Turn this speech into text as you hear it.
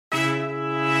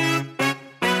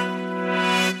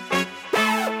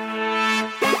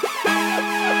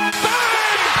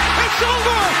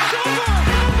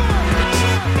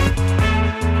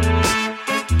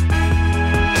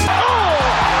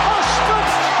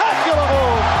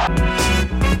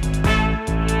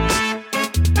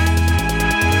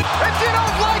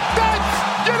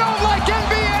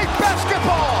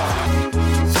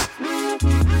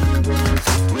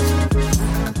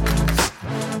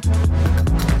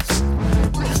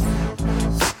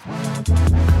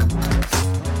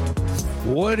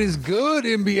What is good,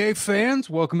 NBA fans?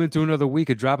 Welcome into another week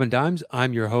of Dropping Dimes.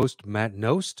 I'm your host, Matt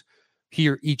Nost,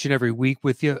 here each and every week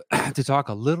with you to talk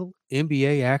a little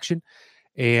NBA action.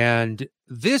 And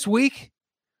this week,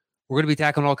 we're going to be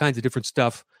tackling all kinds of different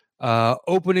stuff,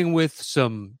 opening with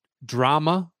some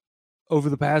drama over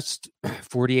the past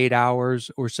 48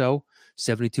 hours or so,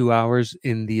 72 hours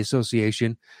in the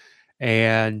association,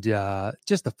 and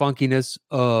just the funkiness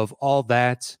of all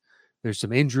that. There's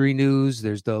some injury news.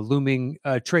 There's the looming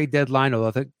trade deadline.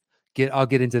 Although I'll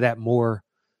get into that more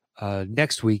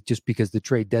next week, just because the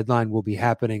trade deadline will be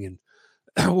happening, and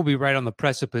we'll be right on the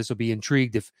precipice. I'll be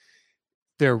intrigued if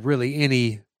there are really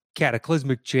any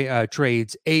cataclysmic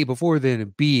trades, A, before then,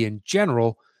 and B, in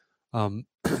general.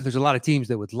 There's a lot of teams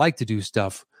that would like to do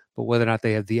stuff, but whether or not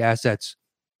they have the assets,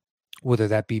 whether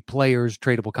that be players,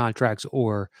 tradable contracts,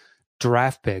 or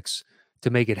draft picks to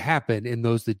make it happen. And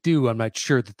those that do, I'm not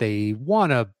sure that they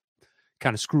want to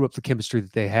kind of screw up the chemistry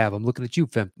that they have. I'm looking at you,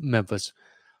 Memphis.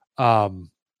 So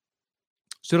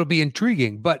it'll be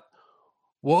intriguing, but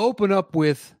we'll open up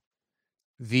with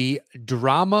the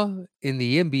drama in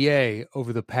the NBA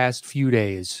over the past few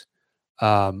days,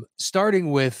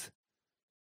 starting with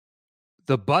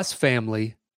the Buss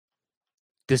family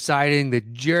deciding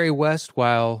that Jerry West,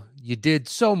 while you did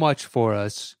so much for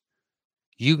us,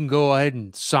 you can go ahead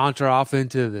and saunter off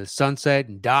into the sunset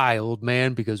and die, old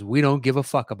man, because we don't give a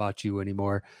fuck about you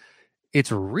anymore.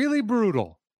 It's really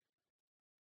brutal.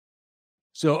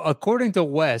 So according to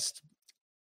West,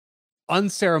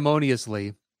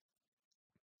 unceremoniously,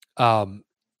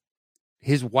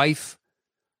 his wife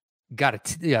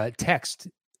got a text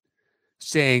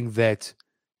saying that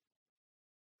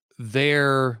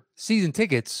their season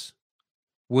tickets,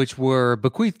 which were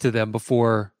bequeathed to them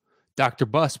before Dr.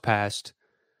 Buss passed,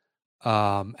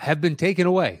 have been taken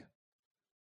away.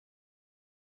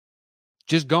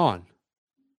 Just gone.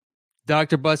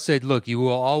 Dr. Buss said, look, you will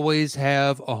always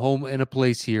have a home and a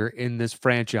place here in this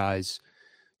franchise.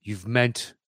 You've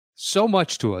meant so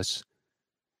much to us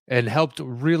and helped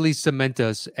really cement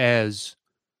us as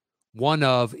one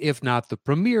of, if not the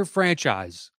premier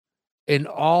franchise in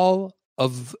all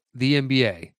of the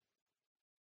NBA.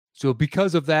 So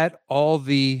because of that, all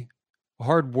the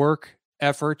hard work,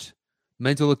 effort,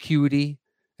 mental acuity,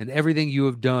 and everything you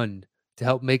have done to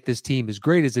help make this team as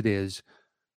great as it is,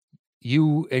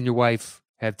 you and your wife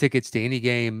have tickets to any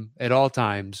game at all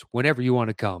times, whenever you want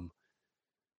to come.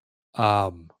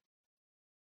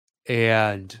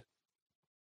 And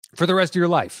for the rest of your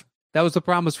life. That was the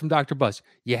promise from Dr. Buss.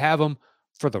 You have them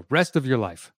for the rest of your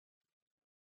life.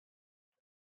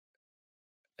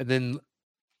 And then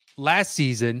last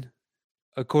season,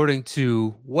 according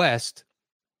to West,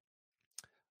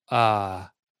 the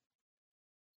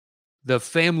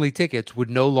family tickets would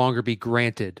no longer be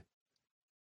granted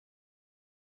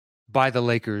by the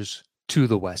Lakers to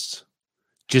the West.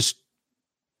 Just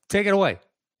take it away.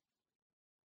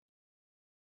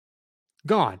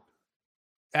 Gone.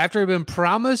 After it had been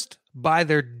promised by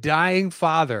their dying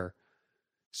father,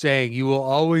 saying, you will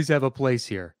always have a place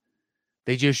here.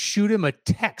 They just shoot him a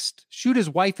text, shoot his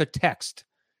wife a text,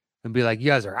 and be like, you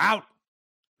guys are out.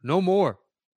 No more.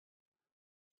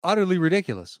 Utterly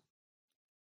ridiculous.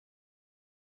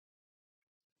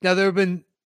 Now, there have been,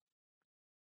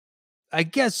 I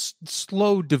guess,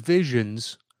 slow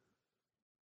divisions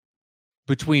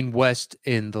between West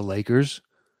and the Lakers.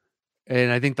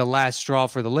 And I think the last straw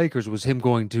for the Lakers was him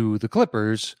going to the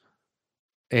Clippers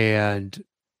and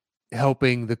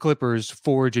helping the Clippers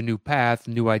forge a new path,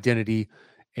 new identity,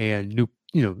 and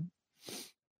a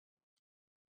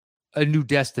new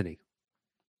destiny.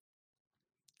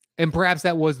 And perhaps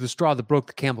that was the straw that broke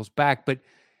the camel's back, but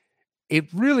it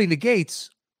really negates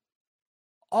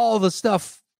all the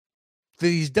stuff that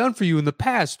he's done for you in the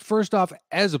past. First off,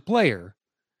 as a player,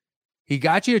 he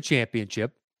got you a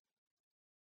championship.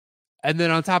 And then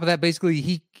on top of that,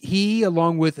 basically, he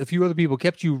along with a few other people,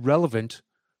 kept you relevant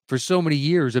for so many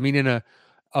years. I mean, in a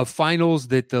finals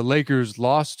that the Lakers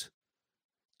lost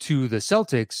to the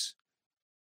Celtics,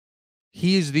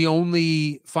 he is the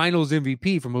only finals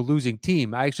MVP from a losing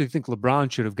team. I actually think LeBron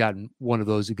should have gotten one of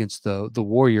those against the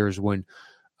Warriors when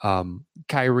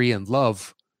Kyrie and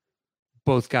Love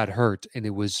both got hurt, and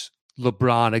it was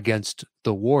LeBron against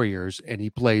the Warriors, and he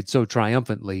played so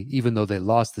triumphantly, even though they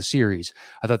lost the series.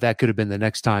 I thought that could have been the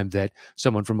next time that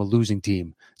someone from a losing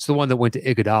team. It's the one that went to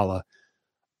Iguodala.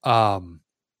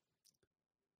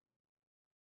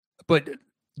 But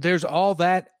there's all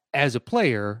that as a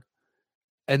player,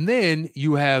 and then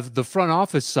you have the front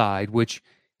office side, which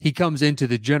he comes into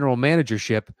the general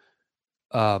managership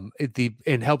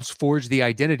and helps forge the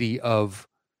identity of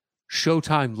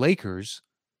Showtime Lakers.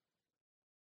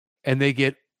 and they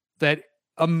get that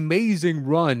amazing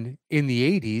run in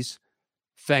the 80s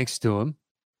thanks to him.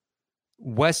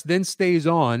 West then stays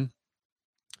on,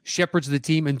 shepherds the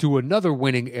team into another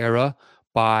winning era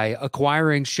by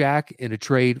acquiring Shaq in a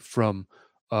trade from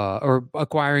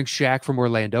acquiring Shaq from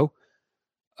Orlando,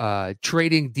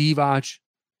 trading Divac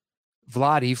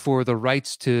Vladi for the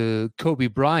rights to Kobe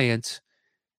Bryant,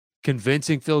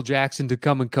 convincing Phil Jackson to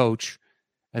come and coach,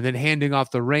 and then handing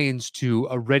off the reins to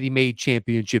a ready-made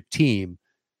championship team,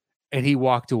 and he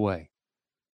walked away.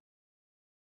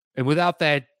 And without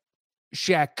that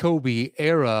Shaq Kobe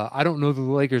era, I don't know that the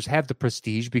Lakers have the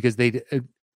prestige, because they'd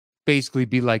basically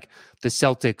be like the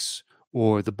Celtics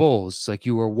or the Bulls. Like,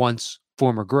 you were once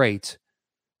former great.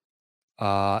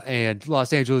 And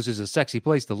Los Angeles is a sexy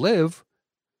place to live,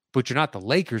 but you're not the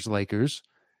Lakers.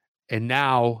 And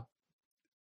now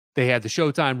they have the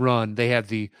Showtime run. They have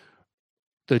the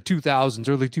 2000s,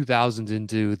 early 2000s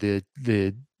into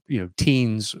the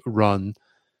teens run.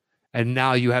 And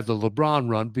now you have the LeBron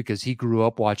run, because he grew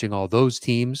up watching all those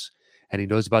teams and he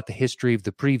knows about the history of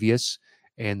the previous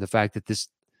and the fact that this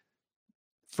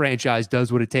franchise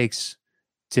does what it takes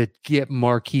to get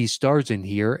marquee stars in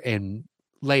here and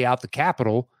lay out the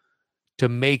capital to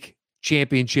make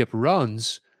championship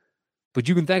runs. But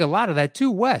you can thank a lot of that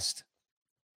to West.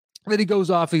 Then he goes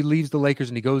off, he leaves the Lakers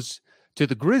and he goes to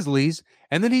the Grizzlies,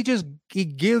 and then he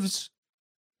gives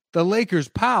the Lakers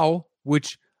pow,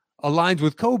 which aligns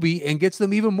with Kobe and gets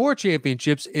them even more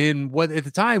championships in what at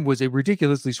the time was a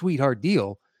ridiculously sweetheart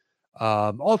deal.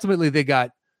 Ultimately, they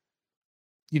got,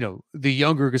 the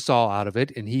younger Gasol out of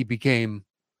it, and he became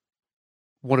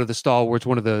one of the stalwarts,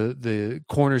 one of the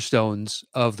cornerstones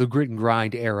of the grit and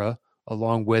grind era,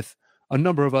 along with a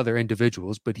number of other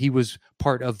individuals, but he was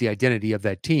part of the identity of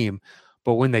that team.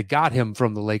 But when they got him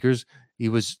from the Lakers, he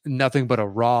was nothing but a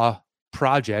raw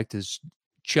project, this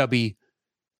chubby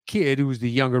kid who was the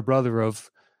younger brother of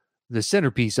the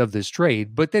centerpiece of this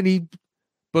trade. But then he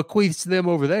bequeaths them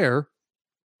over there.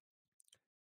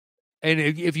 And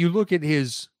if you look at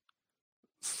his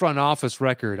front office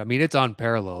record, I mean, it's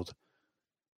unparalleled.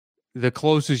 The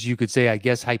closest you could say, I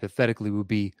guess, hypothetically, would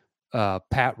be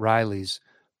Pat Riley's.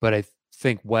 But I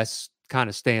think West kind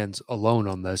of stands alone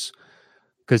on this,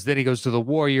 because then he goes to the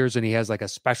Warriors and he has like a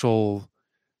special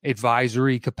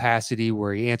advisory capacity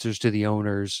where he answers to the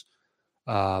owners,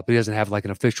 but he doesn't have like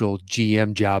an official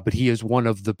GM job. But he is one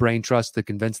of the brain trusts that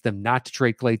convinced them not to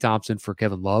trade Klay Thompson for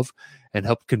Kevin Love and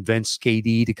helped convince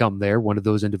KD to come there. One of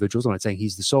those individuals. I'm not saying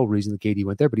he's the sole reason that KD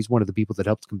went there, but he's one of the people that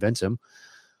helped convince him.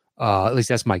 At least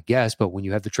that's my guess. But when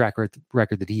you have the track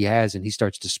record that he has and he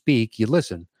starts to speak, you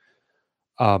listen.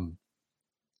 And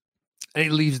he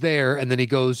leaves there, and then he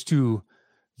goes to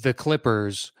the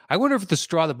Clippers. I wonder if the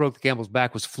straw that broke the camel's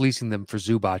back was fleecing them for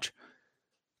Zubac,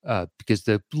 because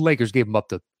the Lakers gave him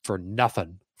up for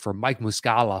nothing for Mike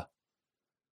Muscala,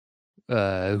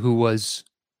 who was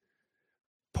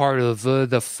part of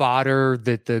the fodder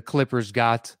that the Clippers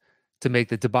got to make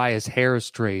the Tobias Harris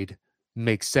trade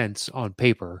make sense on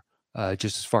paper,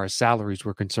 just as far as salaries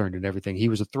were concerned and everything. He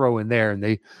was a throw in there, and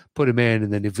they put him in,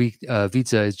 and then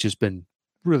Ivica has just been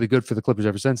really good for the Clippers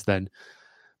ever since then.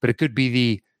 But it could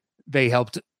be he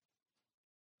helped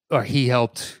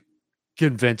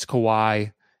convince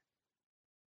Kawhi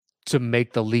to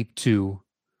make the leap to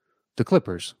the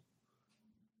Clippers.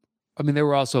 I mean, there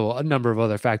were also a number of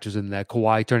other factors in that.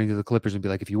 Kawhi turning to the Clippers and be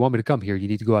like, if you want me to come here, you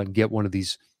need to go out and get one of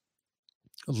these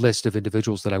list of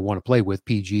individuals that I want to play with,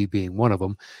 PG being one of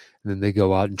them. And then they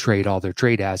go out and trade all their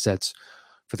trade assets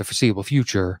for the foreseeable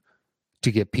future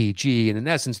to get PG. And in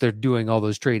essence, they're doing all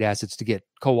those trade assets to get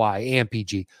Kawhi and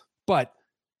PG. But,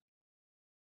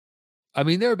 I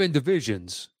mean, there have been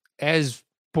divisions, as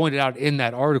pointed out in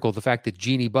that article, the fact that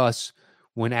Jeannie Buss,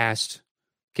 when asked,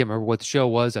 can't remember what the show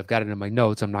was, I've got it in my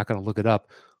notes, I'm not going to look it up,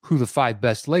 who the 5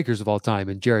 best Lakers of all time,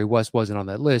 and Jerry West wasn't on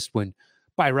that list, when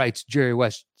by rights, Jerry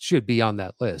West should be on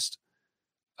that list.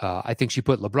 I think she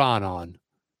put LeBron on.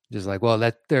 Just like,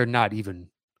 well, they're not even.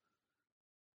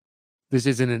 This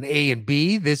isn't an A and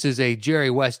B. This is a Jerry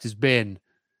West has been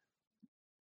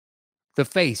the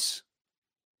face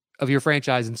of your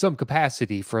franchise in some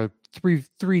capacity for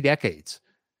three decades.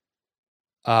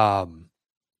 It's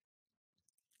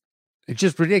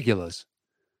just ridiculous.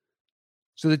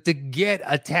 So that to get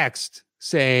a text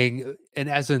saying, in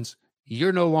essence,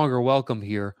 you're no longer welcome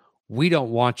here, we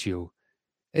don't want you,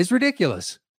 is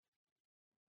ridiculous.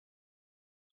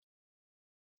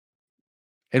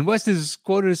 And West is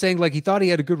quoted as saying, like, he thought he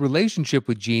had a good relationship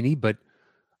with Jeannie, but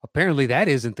apparently that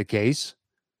isn't the case.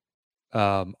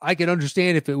 I can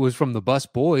understand if it was from the Bus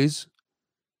Boys,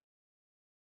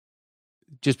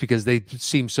 just because they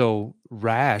seem so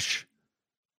rash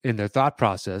in their thought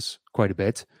process quite a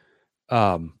bit.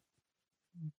 But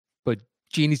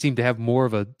Genie seemed to have more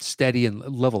of a steady and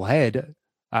level head.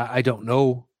 I don't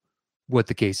know what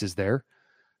the case is there,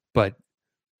 but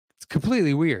it's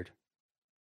completely weird.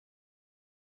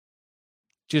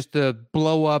 Just to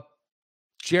blow up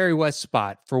Jerry West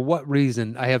spot. For what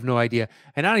reason? I have no idea.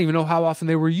 And I don't even know how often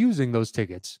they were using those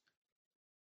tickets.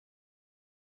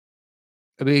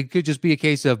 I mean, it could just be a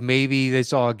case of maybe they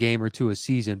saw a game or two a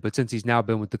season, but since he's now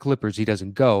been with the Clippers, he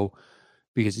doesn't go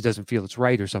because he doesn't feel it's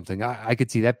right or something. I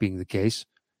could see that being the case.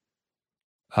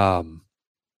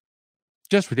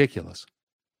 Just ridiculous.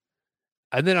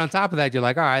 And then on top of that, you're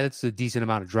like, all right, that's a decent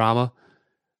amount of drama.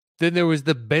 Then there was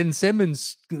the Ben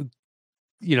Simmons,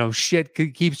 shit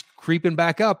keeps creeping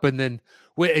back up. And then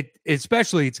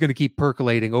especially it's going to keep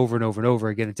percolating over and over and over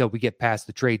again until we get past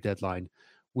the trade deadline,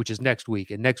 which is next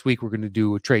week. And next week, we're going to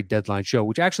do a trade deadline show,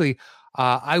 which actually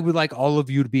I would like all of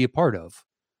you to be a part of.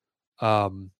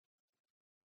 I'm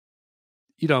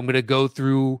going to go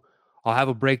through, I'll have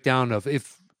a breakdown of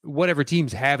if whatever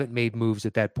teams haven't made moves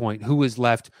at that point, who is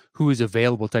left, who is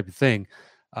available type of thing.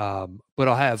 But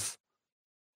I'll have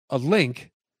a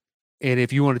link. And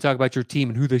if you want to talk about your team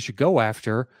and who they should go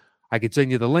after, I can send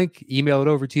you the link, email it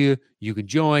over to you. You can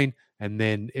join. And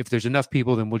then if there's enough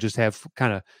people, then we'll just have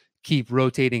kind of keep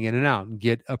rotating in and out and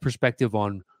get a perspective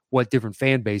on what different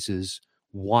fan bases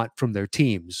want from their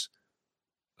teams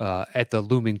at the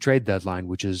looming trade deadline,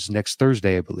 which is next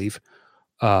Thursday, I believe.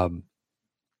 But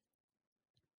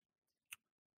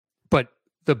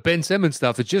the Ben Simmons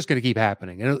stuff is just going to keep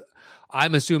happening. And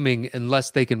I'm assuming unless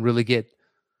they can really get,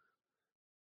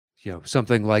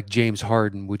 something like James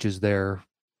Harden, which is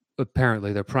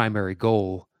apparently their primary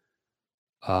goal,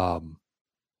 that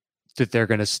they're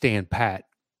going to stand pat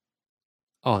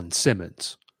on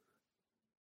Simmons.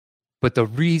 But the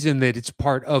reason that it's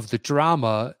part of the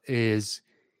drama is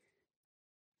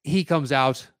he comes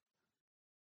out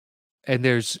and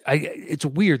it's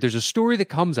weird. There's a story that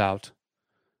comes out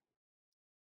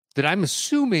that I'm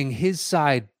assuming his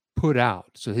side put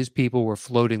out. So his people were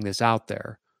floating this out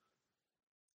there.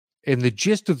 And the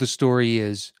gist of the story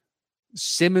is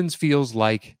Simmons feels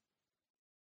like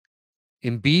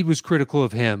Embiid was critical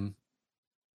of him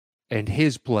and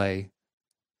his play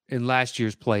in last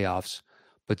year's playoffs,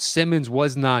 but Simmons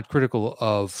was not critical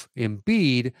of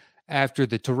Embiid after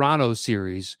the Toronto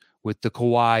series with the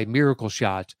Kawhi miracle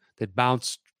shot that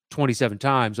bounced 27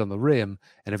 times on the rim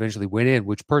and eventually went in,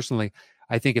 which personally,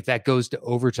 I think if that goes to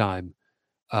overtime,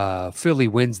 Philly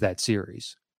wins that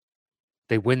series.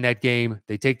 They win that game,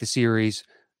 they take the series,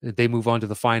 they move on to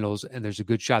the finals, and there's a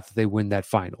good shot that they win that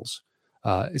finals,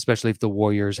 especially if the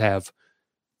Warriors have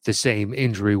the same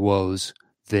injury woes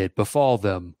that befall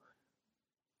them.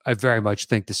 I very much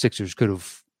think the Sixers could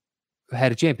have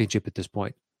had a championship at this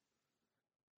point.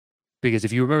 Because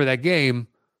if you remember that game,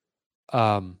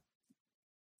 all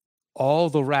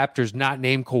the Raptors not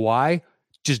named Kawhi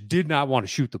just did not want to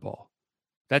shoot the ball.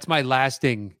 That's my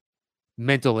lasting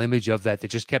mental image of that. They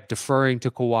just kept deferring to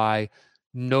Kawhi.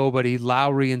 Nobody,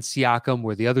 Lowry and Siakam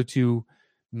were the other two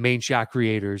main shot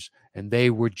creators, and they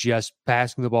were just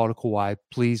passing the ball to Kawhi.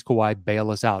 Please, Kawhi,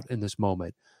 bail us out in this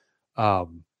moment.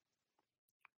 And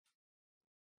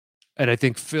I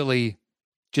think Philly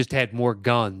just had more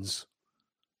guns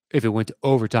if it went to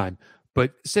overtime.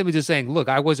 But Simmons is saying, look,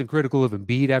 I wasn't critical of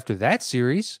Embiid after that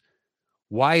series.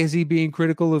 Why is he being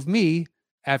critical of me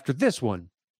after this one?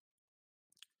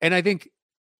 And I think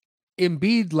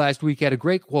Embiid last week had a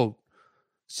great quote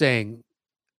saying,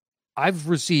 I've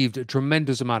received a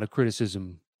tremendous amount of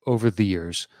criticism over the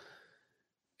years.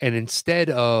 And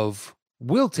instead of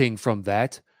wilting from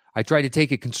that, I try to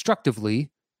take it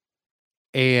constructively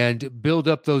and build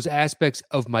up those aspects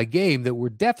of my game that were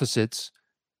deficits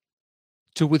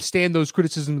to withstand those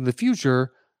criticisms in the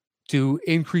future, to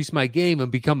increase my game and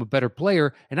become a better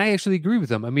player. And I actually agree with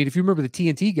them. I mean, if you remember the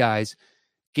TNT guys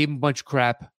gave him a bunch of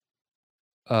crap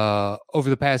over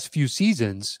the past few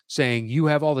seasons saying, you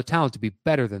have all the talent to be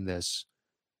better than this.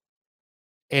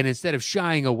 And instead of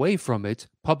shying away from it,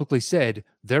 publicly said,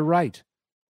 they're right.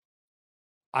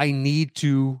 I need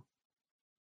to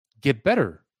get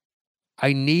better.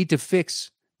 I need to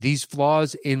fix these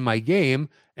flaws in my game,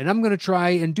 and I'm going to try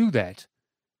and do that.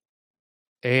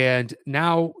 And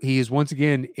now he is once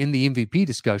again in the MVP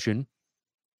discussion.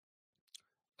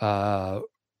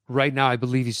 Right now, I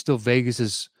believe he's still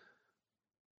Vegas's.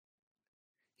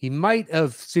 He might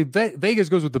have. See, Vegas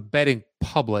goes with the betting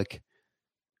public.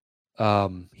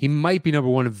 He might be number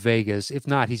one in Vegas. If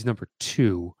not, he's number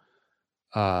two.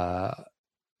 A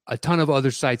ton of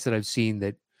other sites that I've seen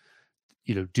that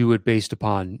do it based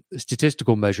upon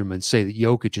statistical measurements say that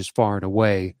Jokic is far and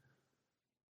away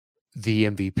the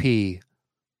MVP.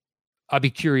 I'll be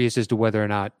curious as to whether or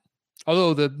not,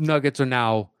 although the Nuggets are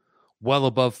now well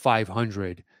above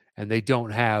 500 and they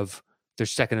don't have their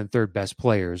second and third best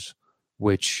players,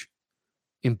 which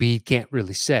Embiid can't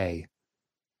really say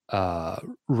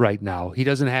right now. He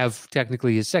doesn't have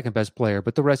technically his second best player,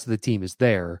 but the rest of the team is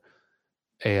there.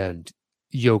 And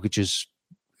Jokic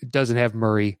doesn't have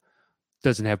Murray,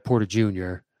 doesn't have Porter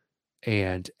Jr.,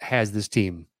 and has this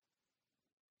team.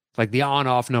 Like the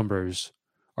on-off numbers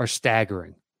are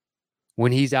staggering.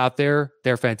 When he's out there,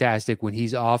 they're fantastic. When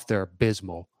he's off, they're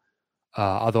abysmal.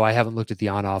 Although I haven't looked at the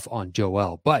on-off on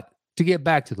Joel. But to get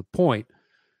back to the point,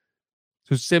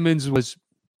 so Simmons was,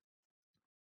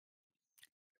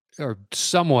 or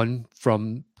someone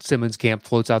from Simmons' camp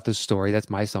floats out this story, that's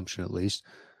my assumption at least,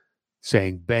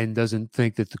 saying Ben doesn't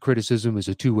think that the criticism is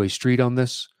a two-way street on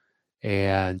this.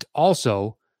 And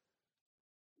also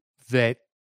that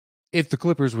if the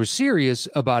Clippers were serious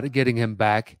about getting him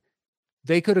back,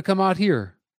 they could have come out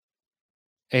here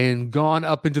and gone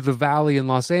up into the valley in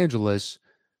Los Angeles,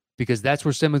 because that's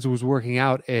where Simmons was working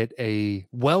out at a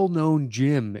well-known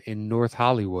gym in North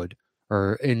Hollywood,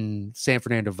 or in San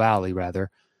Fernando Valley,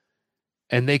 rather.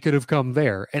 And they could have come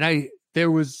there. And there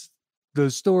was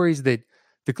those stories that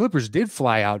the Clippers did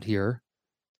fly out here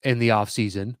in the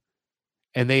offseason,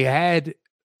 and they had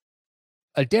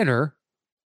a dinner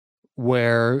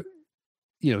where,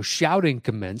 shouting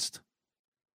commenced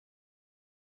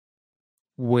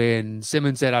when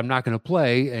Simmons said, I'm not going to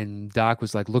play. And Doc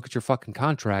was like, look at your fucking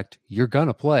contract. You're going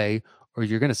to play, or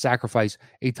you're going to sacrifice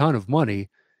a ton of money.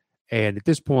 And at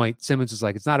this point, Simmons is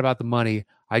like, it's not about the money.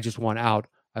 I just want out.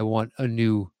 I want a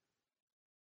new,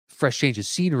 fresh change of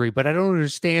scenery. But I don't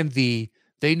understand they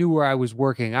knew where I was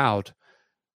working out,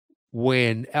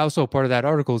 when also part of that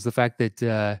article is the fact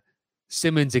that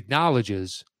Simmons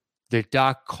acknowledges that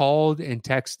Doc called and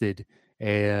texted,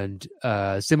 and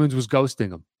Simmons was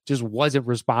ghosting him, just wasn't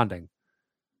responding.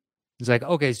 It's like,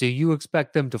 okay, so you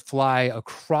expect them to fly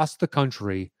across the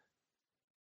country,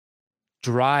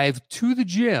 drive to the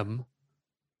gym,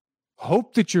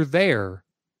 hope that you're there,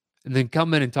 and then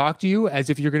come in and talk to you as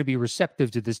if you're going to be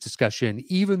receptive to this discussion,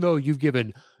 even though you've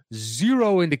given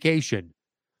zero indication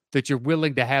that you're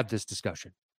willing to have this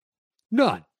discussion.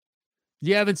 None.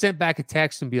 You haven't sent back a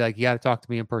text and be like, you got to talk to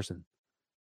me in person.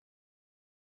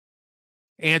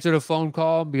 Answered a phone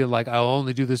call and be like, I'll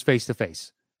only do this face to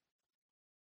face.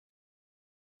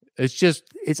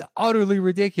 It's utterly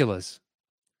ridiculous.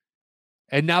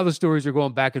 And now the stories are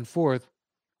going back and forth.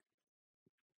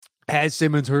 Has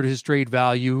Simmons hurt his trade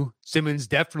value? Simmons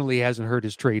definitely hasn't hurt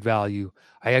his trade value.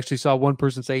 I actually saw one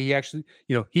person say he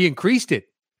increased it.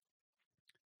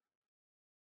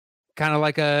 Kind of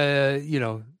like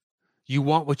you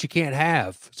want what you can't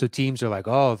have. So teams are like,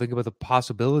 oh, think about the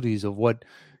possibilities of what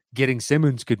getting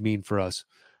Simmons could mean for us.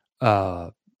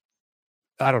 I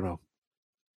don't know.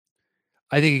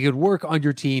 I think it could work on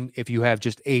your team if you have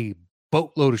just a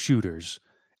boatload of shooters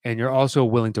and you're also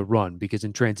willing to run, because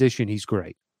in transition, he's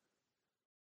great.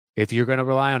 If you're going to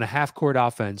rely on a half-court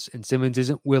offense and Simmons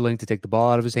isn't willing to take the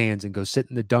ball out of his hands and go sit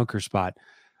in the dunker spot,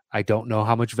 I don't know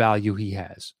how much value he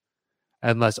has.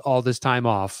 Unless all this time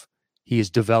off, he has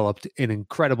developed an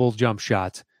incredible jump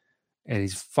shot, and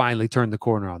he's finally turned the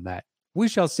corner on that. We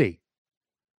shall see.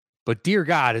 But dear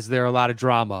God, is there a lot of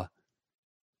drama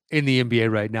in the NBA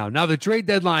right now. Now, the trade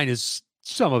deadline is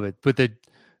some of it, but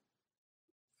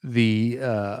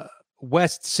the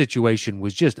West situation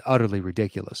was just utterly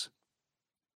ridiculous.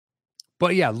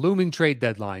 But yeah, looming trade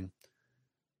deadline.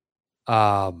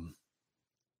 So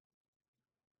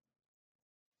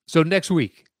next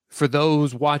week, for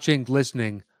those watching,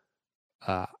 listening,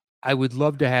 I would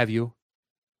love to have you.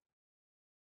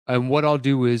 And what I'll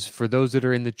do is, for those that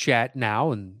are in the chat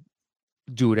now, and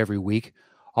do it every week,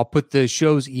 I'll put the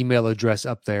show's email address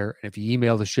up there. And if you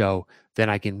email the show, then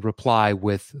I can reply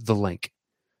with the link.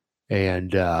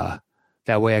 And that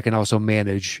way I can also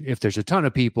manage, if there's a ton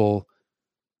of people,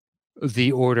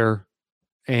 the order,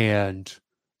 and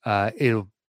it'll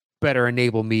better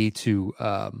enable me to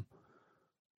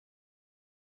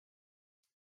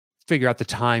figure out the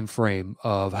time frame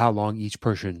of how long each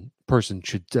person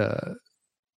should,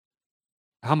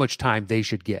 how much time they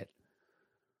should get.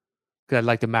 Because I'd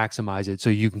like to maximize it so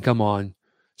you can come on,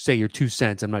 say your 2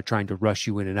 cents. I'm not trying to rush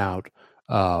you in and out,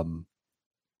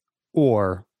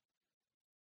 or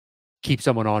keep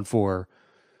someone on for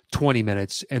 20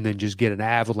 minutes and then just get an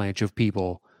avalanche of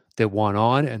people that want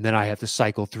on. And then I have to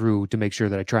cycle through to make sure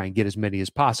that I try and get as many as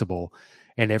possible.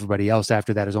 And everybody else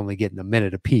after that is only getting a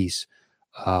minute apiece,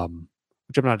 which I'm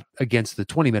not against the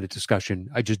 20-minute discussion.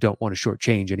 I just don't want to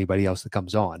shortchange anybody else that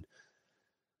comes on.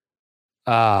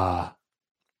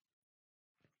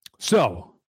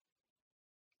 So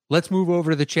let's move over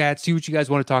to the chat, see what you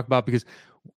guys want to talk about, because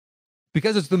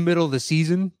it's the middle of the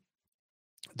season,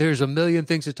 there's a million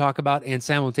things to talk about and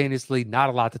simultaneously not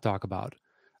a lot to talk about,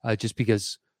 just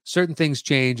because certain things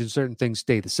change and certain things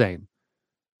stay the same.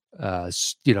 A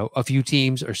few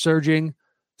teams are surging,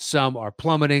 some are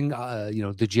plummeting.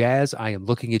 The Jazz, I am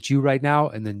looking at you right now,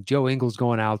 and then Joe Ingles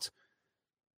going out.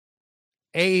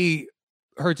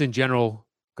 Hurts in general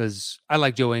because I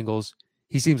like Joe Ingles.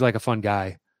 He seems like a fun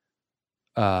guy.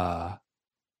 The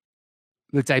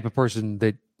type of person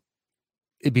that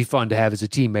it'd be fun to have as a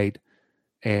teammate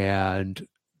and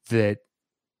that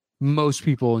most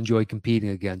people enjoy competing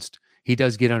against. He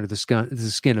does get under the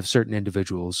skin of certain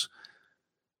individuals.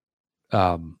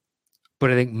 But I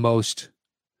think most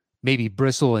maybe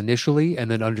bristle initially and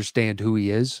then understand who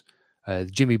he is.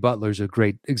 Jimmy Butler's a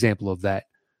great example of that.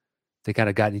 They kind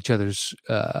of got in each other's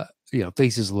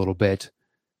faces a little bit,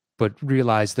 but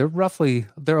realize they're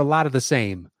a lot of the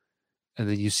same. And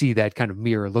then you see that kind of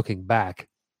mirror looking back.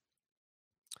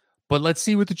 But let's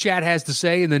see what the chat has to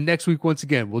say. And then next week, once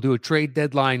again, we'll do a trade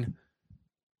deadline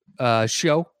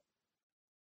show.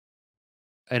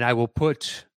 And I will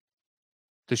put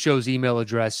the show's email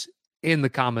address in the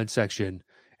comment section.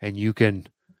 And you can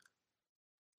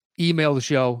email the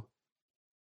show.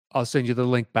 I'll send you the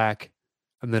link back.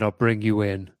 And then I'll bring you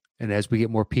in. And as we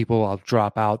get more people, I'll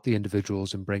drop out the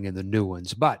individuals and bring in the new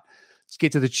ones. But let's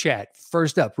get to the chat.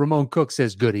 First up, Ramon Cook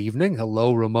says, good evening.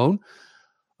 Hello, Ramon.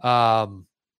 Mild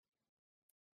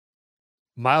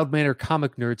Manner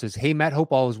Comic Nerd says, hey, Matt,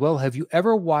 hope all is well. Have you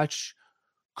ever watched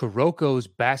Kuroko's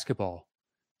basketball?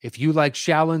 If you like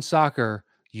Shaolin soccer,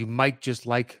 you might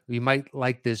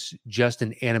like this just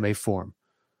in anime form.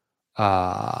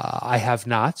 I have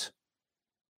not.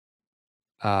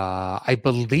 I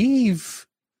believe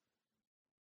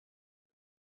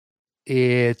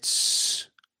it's,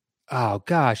 oh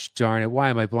gosh darn it, why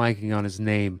am I blanking on his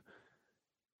name?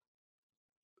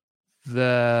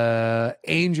 The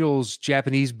Angels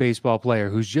Japanese baseball player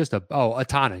who's just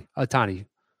Otani.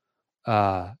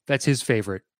 That's his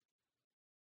favorite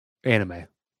anime.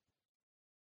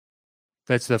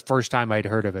 That's the first time I'd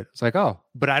heard of it. It's like, oh,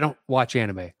 but I don't watch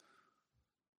anime.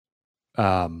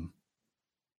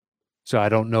 So I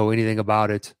don't know anything about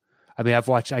it. I mean, I've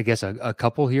watched, I guess, a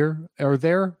couple here or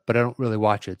there, but I don't really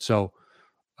watch it. So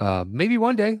maybe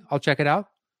one day I'll check it out.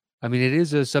 I mean, it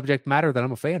is a subject matter that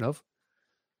I'm a fan of.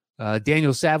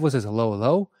 Daniel Savla says,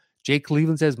 hello. Jake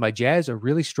Cleveland says, my Jazz are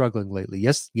really struggling lately.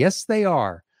 Yes, they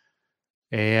are.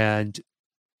 And,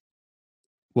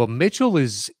 well, Mitchell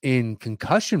is in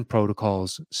concussion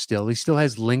protocols still. He still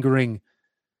has lingering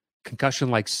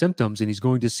concussion-like symptoms, and he's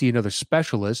going to see another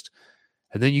specialist.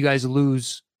 And then you guys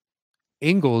lose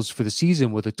Ingles for the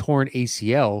season with a torn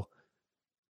ACL.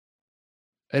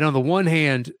 And on the one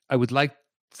hand, I would like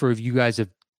for you guys to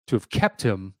have kept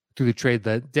him through the trade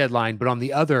deadline, but on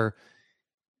the other,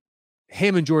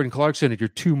 him and Jordan Clarkson are your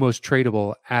two most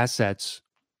tradable assets.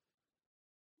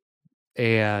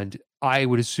 And I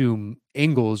would assume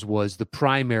Ingles was the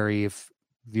primary. If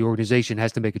the organization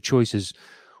has to make a choice, is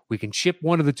we can ship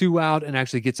one of the two out and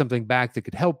actually get something back that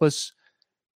could help us.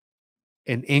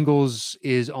 And Ingles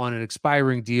is on an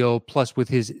expiring deal, plus with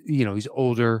his, he's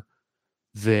older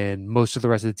than most of the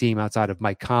rest of the team outside of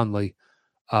Mike Conley.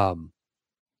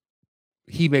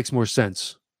 He makes more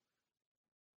sense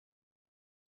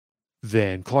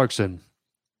than Clarkson.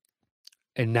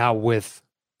 And now with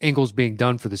Ingles being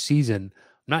done for the season, I'm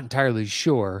not entirely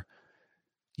sure.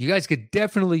 You guys could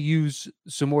definitely use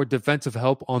some more defensive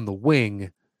help on the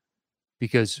wing,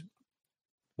 because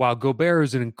while Gobert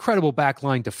is an incredible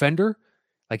backline defender,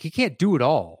 like, he can't do it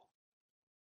all.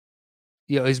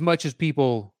 As much as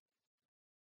people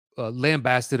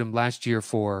lambasted him last year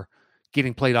for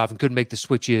getting played off and couldn't make the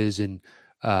switches, and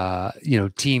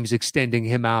teams extending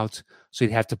him out so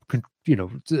he'd have to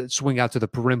swing out to the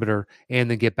perimeter and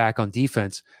then get back on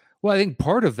defense. Well, I think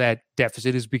part of that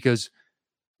deficit is because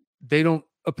they don't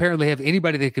apparently have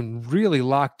anybody that can really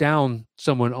lock down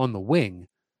someone on the wing.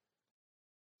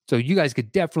 So you guys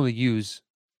could definitely use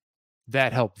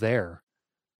that help there.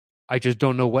 I just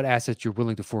don't know what assets you're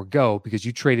willing to forego, because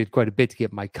you traded quite a bit to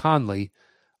get Mike Conley.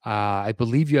 I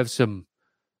believe you have some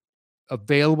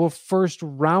available first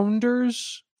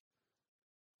rounders,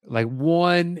 like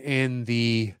one in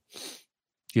the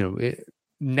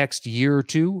next year or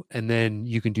two, and then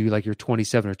you can do like your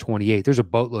 27 or 28. There's a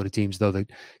boatload of teams though that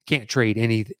can't trade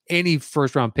any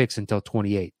first round picks until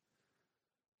 28.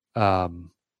 But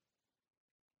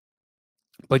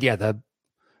yeah, the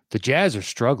Jazz are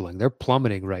struggling. They're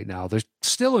plummeting right now. They're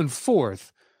still in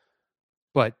fourth,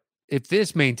 but if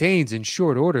this maintains in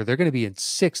short order, they're going to be in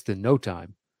sixth in no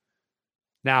time.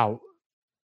 Now,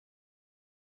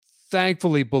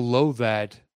 thankfully, below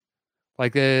that,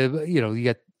 like you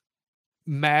got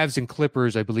Mavs and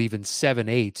Clippers, I believe, in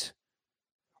 7-8.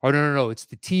 Oh no, it's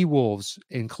the T Wolves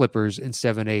and Clippers in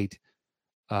 7-8.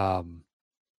 I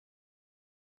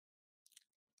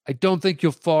don't think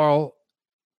you'll fall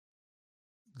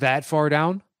that far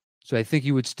down, so I think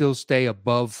you would still stay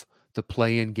above the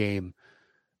play-in game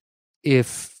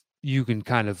if you can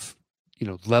kind of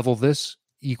level this,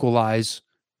 equalize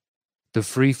the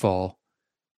free fall,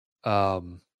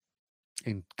 and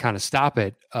kind of stop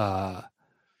it.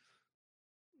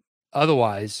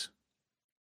 Otherwise,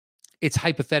 it's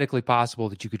hypothetically possible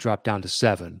that you could drop down to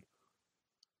 7.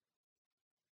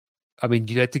 I mean,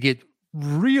 you have to get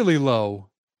really low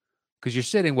because you're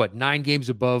sitting, 9 games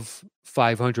above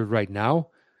 500 right now.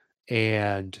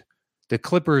 And the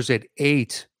Clippers at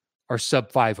 8 are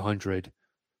sub 500,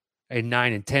 and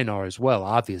 9 and 10 are as well,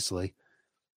 obviously.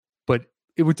 But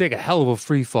it would take a hell of a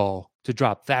free fall to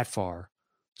drop that far.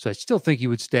 So I still think you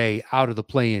would stay out of the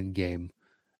play-in game.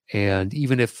 And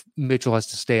even if Mitchell has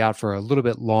to stay out for a little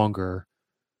bit longer,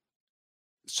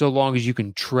 so long as you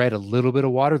can tread a little bit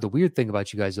of water. The weird thing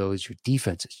about you guys, though, is your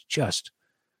defense is just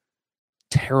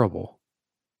terrible.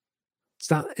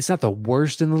 It's not the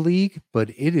worst in the league, but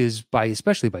it is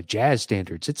especially by Jazz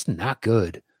standards, it's not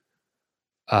good.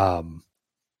 All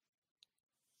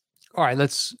right,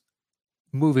 let's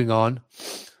moving on.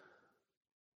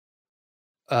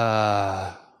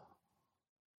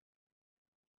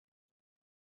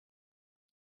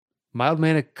 Mild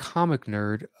Manic Comic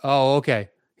Nerd. Oh, okay.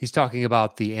 He's talking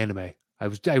about the anime.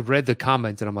 I read the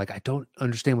comment and I'm like, I don't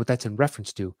understand what that's in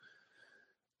reference to.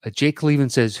 Jake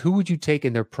Cleveland says, who would you take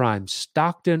in their prime,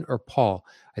 Stockton or Paul?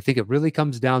 I think it really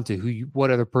comes down to what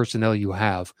other personnel you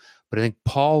have. But I think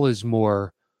Paul is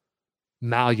more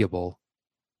malleable,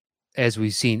 as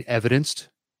we've seen evidenced.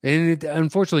 And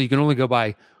unfortunately, you can only go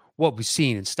by what we've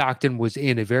seen. And Stockton was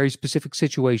in a very specific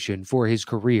situation for his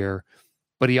career,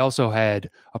 but he also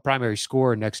had a primary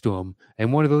scorer next to him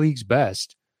and one of the league's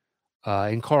best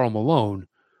in Karl Malone,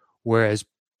 whereas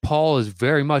Paul is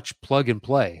very much plug and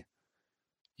play.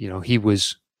 He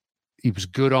was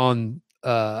good on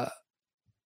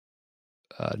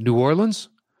New Orleans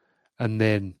and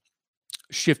then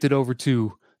shifted over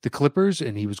to the Clippers,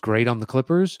 and he was great on the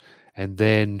Clippers. And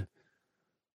then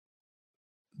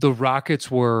the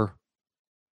Rockets were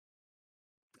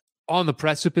on the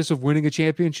precipice of winning a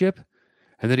championship.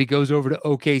 And then he goes over to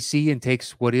OKC and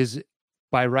takes what is,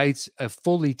 by rights, a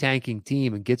fully tanking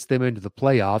team and gets them into the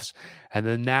playoffs. And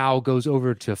then now goes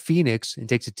over to Phoenix and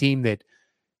takes a team that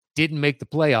didn't make the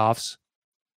playoffs,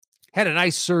 had a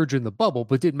nice surge in the bubble,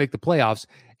 but didn't make the playoffs,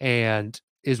 and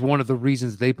is one of the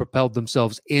reasons they propelled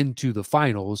themselves into the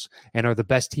finals and are the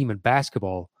best team in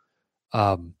basketball.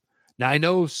 Now, I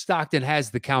know Stockton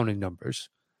has the counting numbers.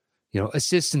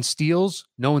 Assists and steals,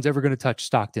 no one's ever going to touch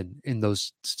Stockton in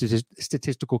those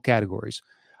statistical categories.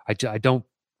 I don't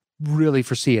really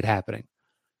foresee it happening.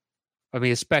 I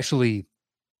mean, especially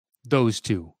those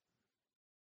two.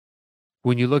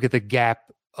 When you look at the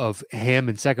gap of him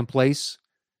in second place,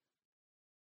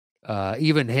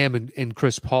 even him and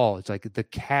Chris Paul, it's like the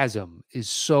chasm is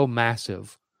so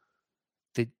massive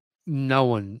that no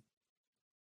one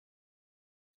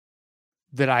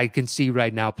that I can see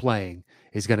right now playing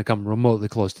is going to come remotely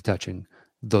close to touching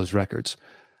those records.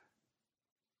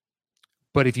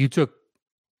 But if you took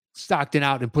Stockton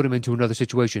out and put him into another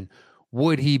situation,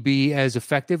 would he be as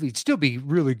effective? He'd still be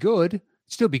really good,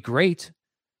 still be great,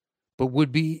 but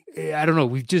would be, I don't know.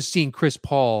 We've just seen Chris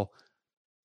Paul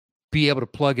be able to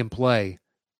plug and play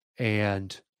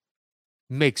and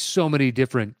make so many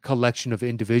different collection of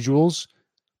individuals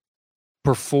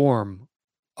perform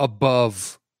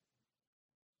above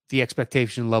the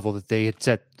expectation level that they had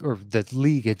set, or that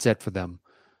league had set for them.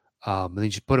 And then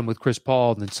you just put him with Chris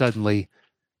Paul, and then suddenly,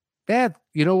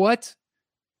 you know what?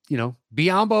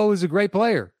 Biyombo is a great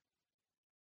player.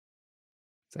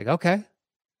 It's like, okay.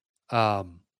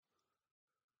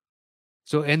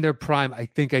 So in their prime, I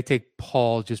think I take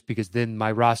Paul just because then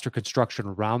my roster construction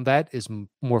around that is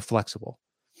more flexible.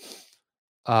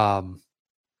 So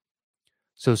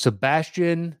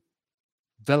Sebastian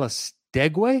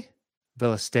Velastegui.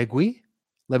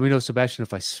 Let me know, Sebastian,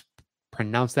 if I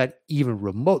pronounce that even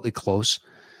remotely close.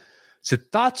 So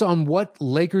thoughts on what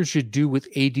Lakers should do with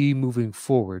AD moving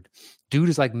forward? Dude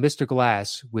is like Mr.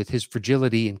 Glass with his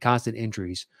fragility and constant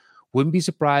injuries. Wouldn't be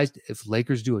surprised if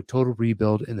Lakers do a total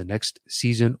rebuild in the next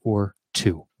season or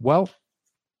two. Well,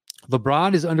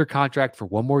 LeBron is under contract for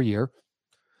one more year.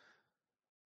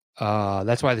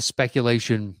 That's why the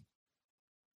speculation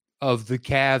of the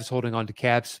Cavs holding on to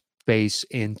cap space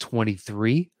in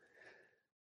 23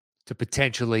 to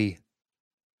potentially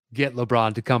get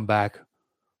LeBron to come back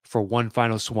for one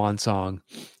final swan song,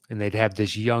 and they'd have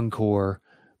this young core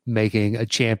making a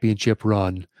championship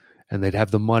run, and they'd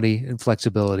have the money and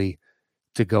flexibility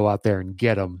to go out there and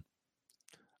get them.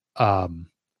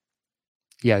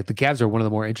 Yeah, the Cavs are one of the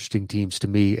more interesting teams to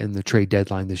me in the trade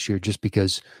deadline this year, just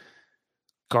because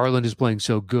Garland is playing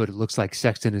so good. It looks like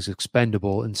Sexton is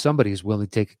expendable, and somebody is willing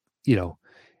to take,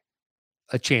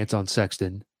 a chance on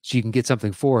Sexton so you can get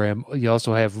something for him. You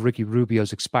also have Ricky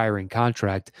Rubio's expiring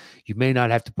contract. You may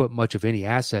not have to put much of any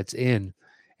assets in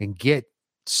and get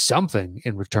something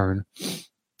in return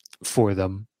for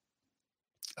them.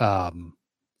 I've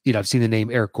seen the name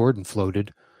Eric Gordon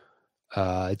floated.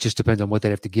 It just depends on what they'd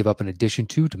have to give up in addition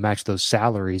to match those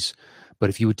salaries. But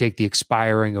if you would take the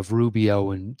expiring of Rubio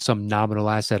and some nominal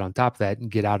asset on top of that and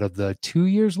get out of the 2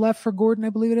 years left for Gordon, I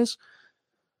believe it is.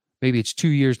 Maybe it's 2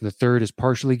 years and the third is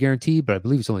partially guaranteed, but I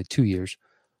believe it's only 2 years.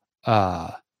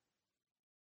 But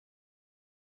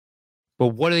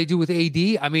what do they do with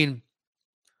AD? I mean,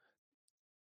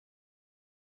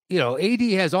 AD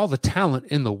has all the talent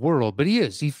in the world, but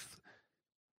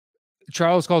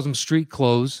Charles calls him street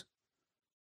clothes.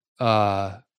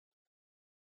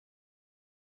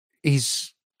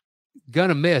 He's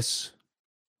gonna miss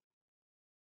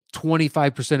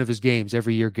 25% of his games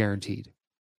every year, guaranteed.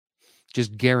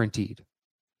 Just guaranteed.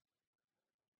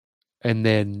 And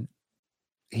then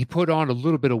he put on a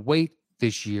little bit of weight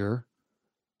this year.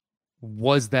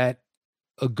 Was that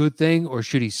a good thing, or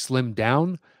should he slim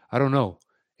down? I don't know.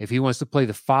 If he wants to play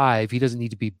the 5, he doesn't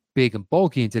need to be big and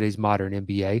bulky in today's modern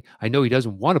NBA. I know he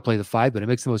doesn't want to play the 5, but it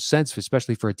makes the most sense,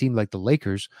 especially for a team like the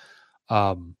Lakers.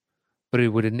 But it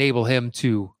would enable him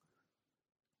to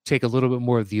take a little bit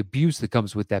more of the abuse that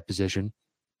comes with that position.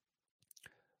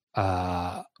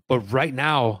 But right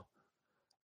now,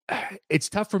 it's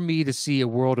tough for me to see a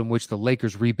world in which the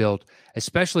Lakers rebuild,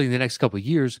 especially in the next couple of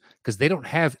years, because they don't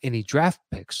have any draft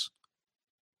picks.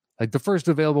 Like the first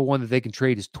available one that they can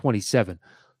trade is 27.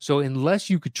 So unless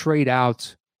you could trade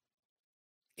out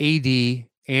AD, and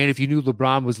if you knew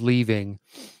LeBron was leaving,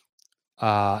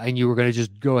 and you were going to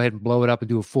just go ahead and blow it up and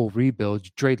do a full rebuild,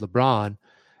 you trade LeBron,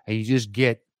 and you just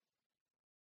get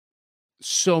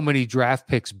so many draft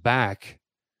picks back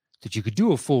that you could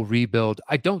do a full rebuild.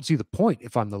 I don't see the point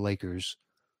if I'm the Lakers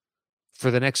for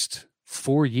the next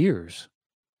 4 years.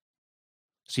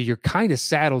 So you're kind of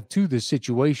saddled to this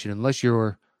situation unless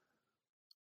you're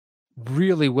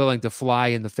really willing to fly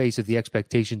in the face of the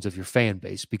expectations of your fan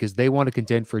base, because they want to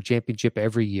contend for a championship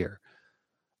every year.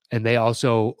 And they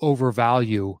also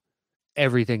overvalue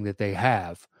everything that they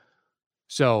have.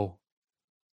 So,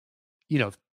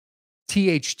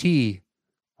 THT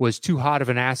was too hot of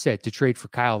an asset to trade for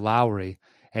Kyle Lowry,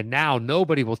 and now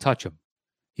nobody will touch him.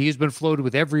 He has been floated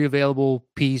with every available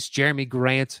piece. Jeremy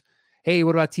Grant, hey,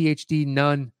 what about THT?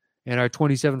 None. And our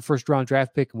 27 first-round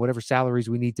draft pick and whatever salaries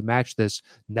we need to match this.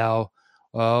 No.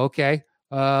 Okay.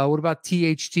 What about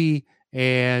THT?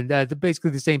 And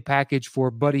basically the same package for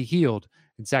Buddy Hield.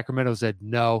 And Sacramento said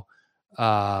no.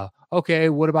 Okay,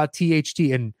 what about THT?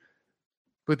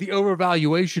 But the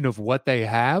overvaluation of what they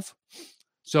have,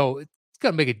 so it's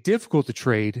going to make it difficult to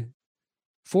trade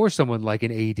for someone like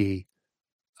an AD.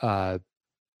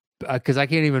 Because I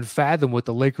can't even fathom what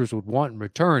the Lakers would want in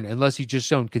return unless he's just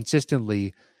shown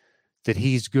consistently that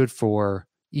he's good for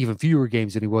even fewer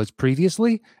games than he was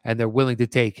previously, and they're willing to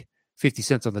take 50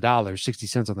 cents on the dollar, 60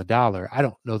 cents on the dollar. I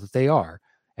don't know that they are.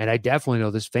 And I definitely know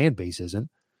this fan base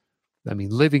isn't. I mean,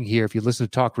 living here, if you listen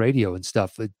to talk radio and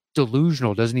stuff,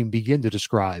 delusional doesn't even begin to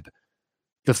describe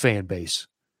the fan base.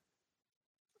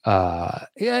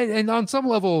 And on some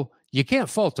level, you can't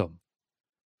fault them.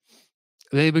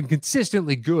 They've been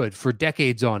consistently good for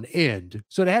decades on end.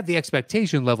 So to have the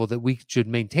expectation level that we should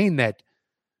maintain that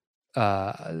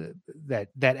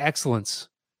excellence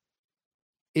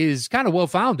is kind of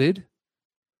well-founded,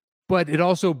 but it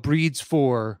also breeds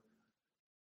for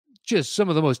just some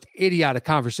of the most idiotic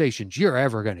conversations you're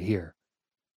ever going to hear.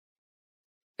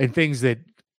 And things that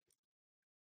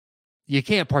you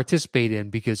can't participate in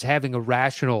because having a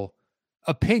rational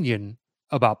opinion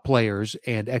about players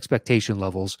and expectation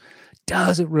levels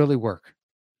doesn't really work.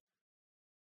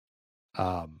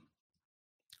 So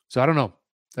I don't know.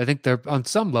 I think they're on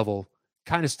some level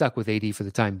kind of stuck with AD for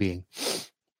the time being.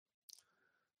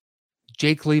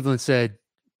 Jay Cleveland said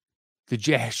the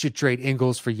Jazz should trade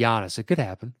Ingles for Giannis. It could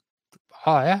happen.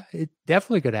 Oh, yeah, it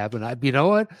definitely could happen. You know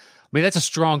what? I mean, that's a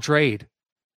strong trade.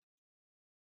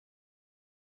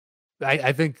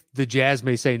 I think the Jazz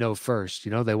may say no first.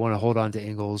 They want to hold on to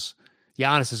Ingles.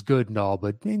 Giannis is good and all,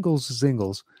 but Ingles is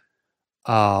Ingles.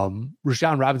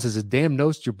 Rashawn Robinson says, damn,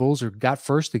 Nost, your Bulls got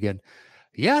first again.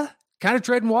 Yeah, kind of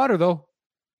treading water, though.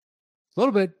 A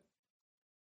little bit.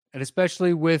 And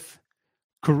especially with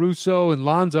Caruso and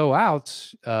Lonzo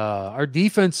out, our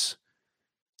defense,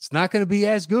 it's not going to be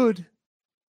as good.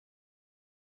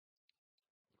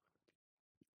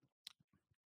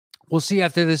 We'll see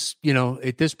after this,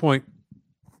 at this point,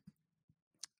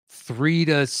 5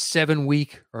 to 7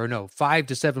 week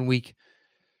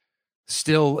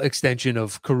still extension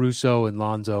of Caruso and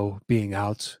Lonzo being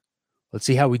out. Let's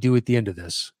see how we do at the end of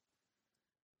this.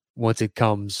 Once it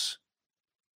comes,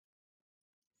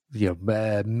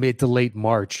 mid to late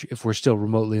March, if we're still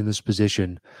remotely in this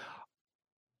position.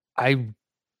 I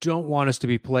don't want us to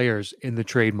be players in the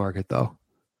trade market, though.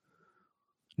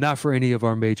 Not for any of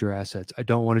our major assets. I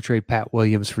don't want to trade Pat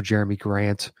Williams for Jeremy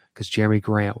Grant because Jeremy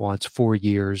Grant wants 4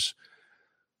 years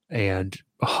and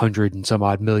 $100 and some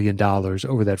odd million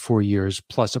over that 4 years,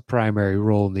 plus a primary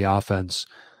role in the offense.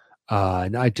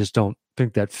 And I just don't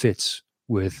think that fits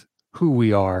with who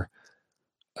we are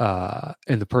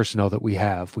and the personnel that we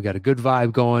have. We got a good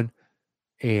vibe going,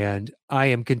 and I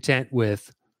am content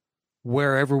with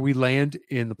wherever we land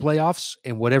in the playoffs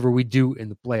and whatever we do in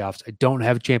the playoffs. I don't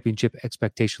have a championship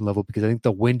expectation level because I think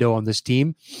the window on this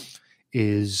team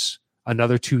is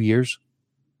another 2 years.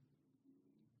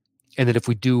 And that if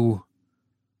we do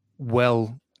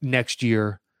well next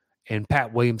year and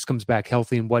Pat Williams comes back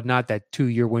healthy and whatnot, that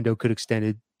 2-year window could extend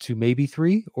it to maybe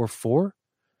 3 or 4.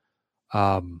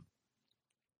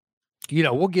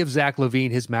 We'll give Zach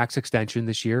LaVine his max extension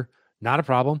this year. Not a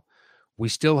problem. We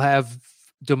still have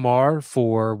DeMar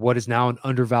for what is now an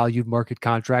undervalued market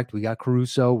contract. We got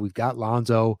Caruso. We've got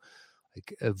Lonzo,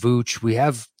 Vooch. We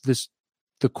have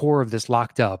the core of this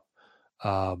locked up.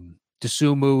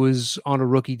 Dosunmu is on a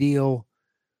rookie deal.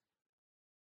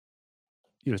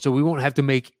 So we won't have to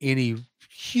make any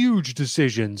huge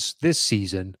decisions this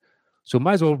season. So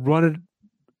might as well run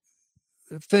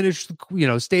it, finish,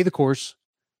 stay the course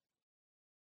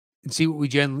and see what we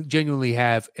genuinely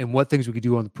have and what things we could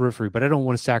do on the periphery. But I don't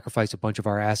want to sacrifice a bunch of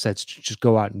our assets to just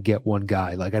go out and get one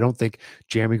guy. Like, I don't think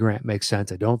Jeremy Grant makes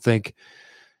sense. I don't think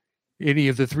any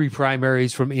of the 3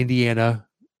 primaries from Indiana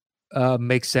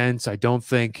make sense. I don't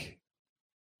think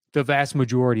the vast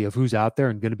majority of who's out there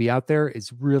and going to be out there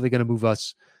is really going to move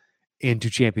us into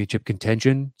championship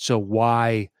contention. So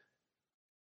why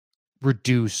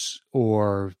reduce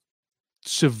or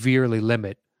severely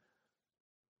limit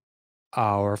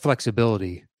our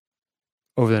flexibility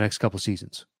over the next couple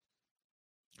seasons,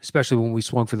 especially when we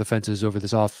swung for the fences over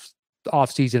this off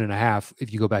season and a half.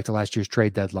 If you go back to last year's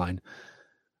trade deadline,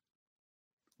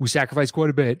 we sacrificed quite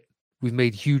a bit. We've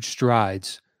made huge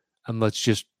strides, and let's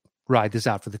just ride this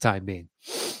out for the time being.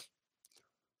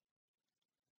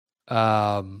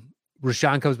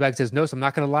 Rashawn comes back and says, no, so I'm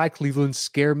not going to lie. Cleveland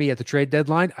scare me at the trade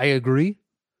deadline. I agree.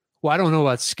 Well, I don't know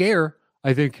about scare.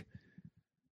 I think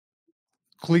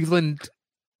Cleveland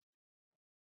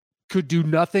could do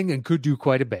nothing and could do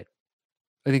quite a bit.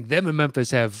 I think them and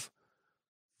Memphis have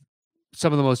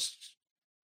some of the most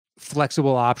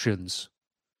flexible options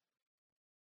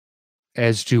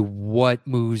as to what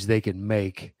moves they can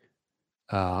make.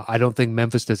 I don't think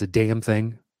Memphis does a damn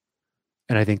thing.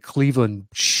 And I think Cleveland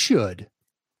should,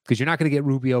 because you're not going to get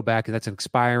Rubio back, and that's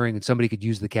expiring, and somebody could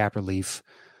use the cap relief.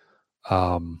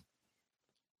 There's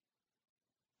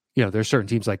certain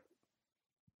teams like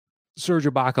Serge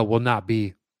Ibaka will not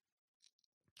be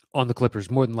on the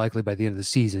Clippers more than likely by the end of the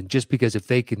season, just because if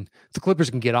the Clippers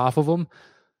can get off of him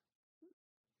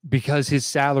because his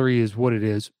salary is what it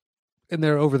is, and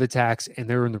they're over the tax and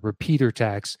they're in the repeater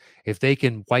tax. If they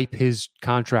can wipe his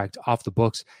contract off the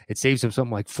books, it saves him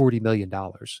something like $40 million.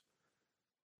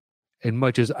 And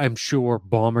much as I'm sure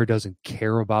Ballmer doesn't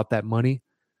care about that money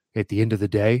at the end of the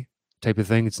day type of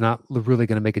thing, it's not really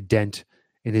going to make a dent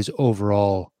in his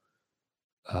overall,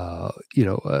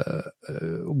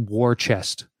 war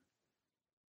chest.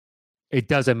 It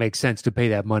doesn't make sense to pay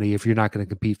that money if you're not going to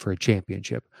compete for a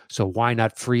championship. So why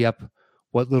not free up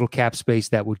what little cap space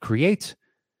that would create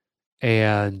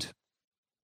and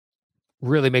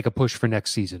really make a push for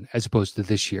next season as opposed to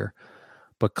this year?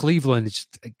 But Cleveland,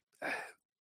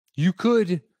 you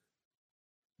could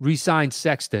re-sign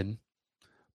Sexton,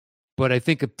 but I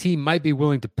think a team might be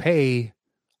willing to pay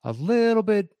a little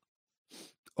bit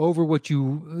over what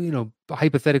you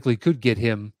hypothetically could get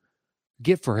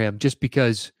for him, just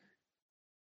because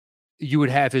you would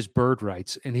have his bird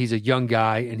rights, and he's a young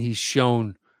guy, and he's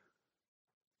shown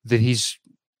that he's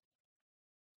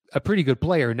a pretty good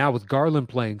player. Now with Garland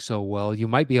playing so well, you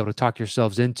might be able to talk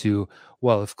yourselves into,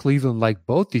 well, if Cleveland liked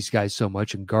both these guys so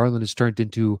much and Garland has turned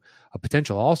into a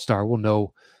potential all-star, we'll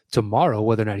know tomorrow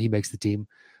whether or not he makes the team.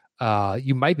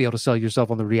 You might be able to sell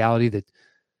yourself on the reality that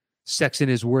Sexton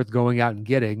is worth going out and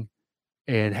getting,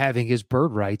 and having his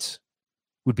bird rights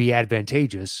would be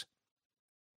advantageous.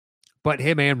 But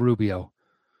him and Rubio,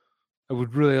 I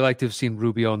would really like to have seen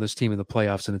Rubio on this team in the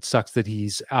playoffs, and it sucks that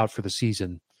he's out for the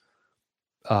season.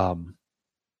 But,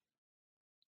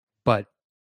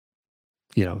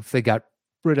 if they got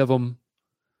rid of him,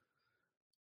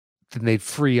 then they'd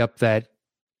free up that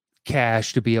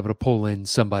cash to be able to pull in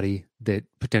somebody that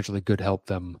potentially could help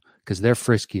them because they're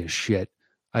frisky as shit.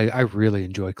 I really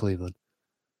enjoy Cleveland.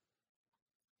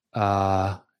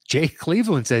 Jake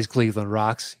Cleveland says Cleveland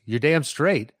rocks. You're damn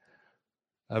straight.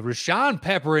 Rashawn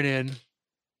peppering in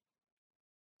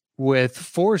with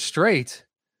 4 straight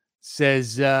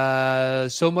says,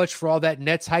 so much for all that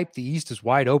Nets hype. The East is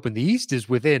wide open. The East is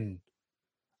within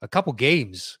a couple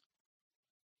games.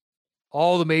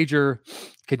 All the major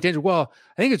contenders. Well,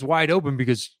 I think it's wide open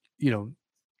because,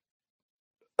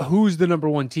 who's the number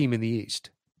 1 team in the East?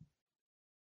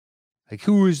 Like,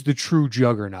 who is the true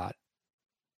juggernaut?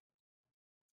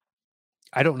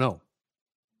 I don't know.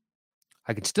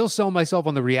 I can still sell myself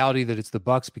on the reality that it's the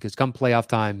Bucks because come playoff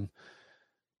time,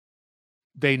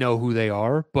 they know who they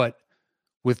are. But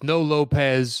with no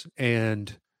Lopez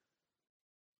and,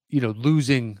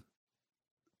 losing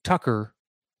Tucker,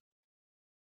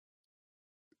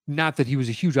 not that he was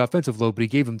a huge offensive load, but he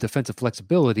gave him defensive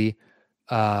flexibility.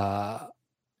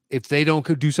 If they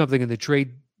don't do something in the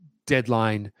trade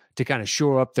deadline to kind of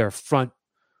shore up their front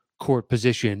court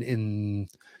position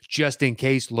just in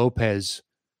case Lopez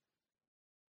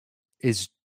is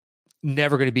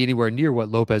never going to be anywhere near what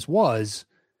Lopez was,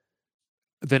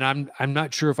 then I'm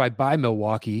not sure if I buy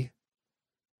Milwaukee.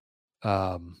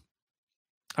 I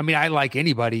like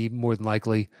anybody more than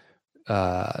likely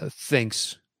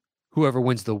thinks whoever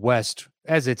wins the West,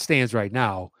 as it stands right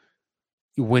now,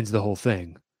 wins the whole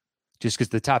thing. Just because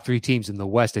the top 3 teams in the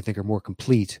West, I think, are more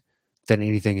complete than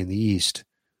anything in the East.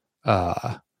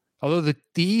 Although the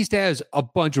East has a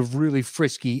bunch of really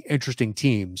frisky, interesting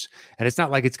teams, and it's not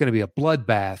like it's going to be a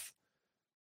bloodbath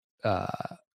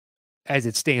as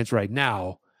it stands right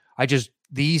now. The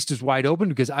East is wide open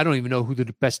because I don't even know who the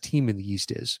best team in the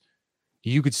East is.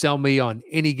 You could sell me on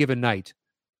any given night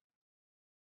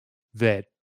that,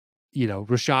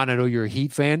 Rashawn, I know you're a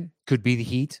Heat fan, could be the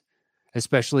Heat,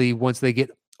 especially once they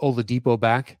get Oladipo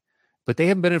back. But they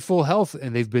haven't been at full health,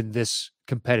 and they've been this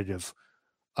competitive.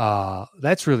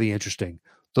 That's really interesting.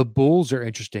 The Bulls are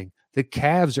interesting. The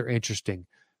Cavs are interesting.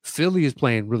 Philly is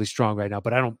playing really strong right now,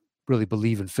 but I don't really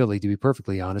believe in Philly, to be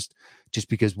perfectly honest, just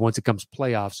because once it comes to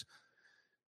playoffs,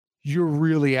 you're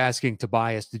really asking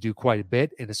Tobias to do quite a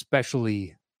bit, and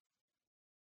especially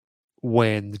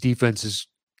when the defense is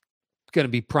going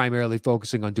to be primarily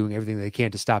focusing on doing everything they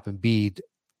can to stop Embiid.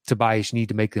 Tobias, you need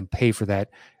to make them pay for that,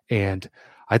 and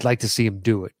I'd like to see him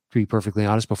do it, to be perfectly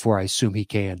honest, before I assume he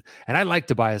can. And I like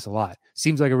Tobias a lot.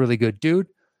 Seems like a really good dude.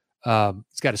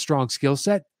 He's got a strong skill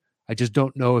set. I just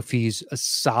don't know if he's a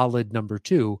solid number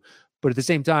 2. But at the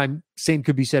same time, same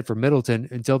could be said for Middleton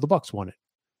until the Bucks won it.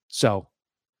 So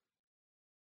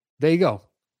there you go.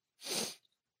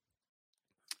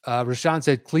 Rashawn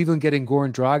said Cleveland getting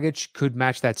Goran Dragic could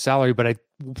match that salary, but I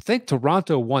think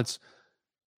Toronto wants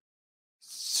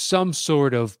some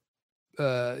sort of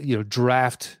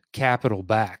draft capital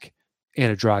back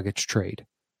in a Dragic trade.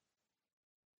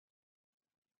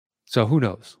 So who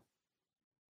knows?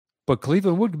 But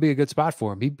Cleveland would be a good spot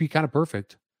for him. He'd be kind of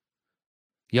perfect.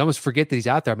 You almost forget that he's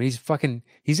out there.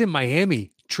 He's in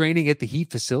Miami training at the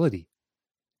Heat facility,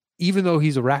 even though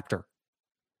he's a Raptor.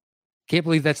 Can't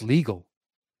believe that's legal.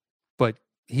 But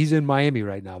he's in Miami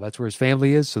right now. That's where his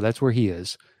family is, so that's where he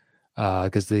is.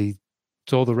 Because they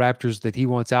told the Raptors that he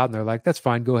wants out, and they're like, that's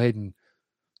fine. Go ahead and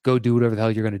go do whatever the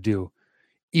hell you're going to do.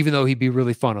 Even though he'd be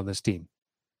really fun on this team.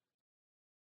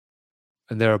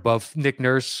 And they're above Nick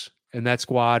Nurse and that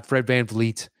squad, Fred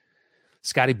VanVleet,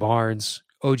 Scotty Barnes,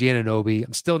 OG Anunoby.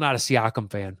 I'm still not a Siakam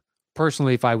fan.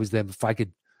 Personally, if I was them, if I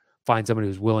could find somebody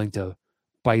who's willing to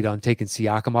bite on taking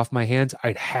Siakam off my hands,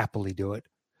 I'd happily do it.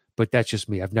 But that's just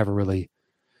me. I've never really,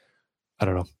 I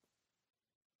don't know.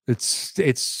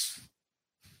 It's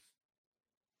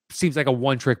seems like a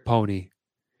one-trick pony.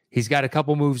 He's got a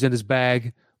couple moves in his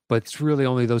bag, but it's really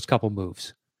only those couple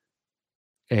moves.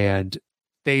 And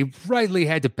they rightly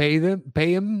had to pay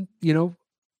him,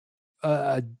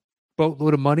 a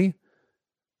boatload of money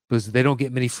because they don't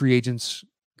get many free agents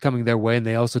coming their way, and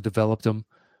they also developed them.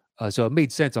 So it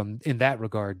made sense in that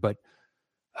regard, but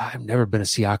I've never been a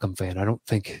Siakam fan. I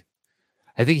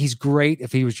think he's great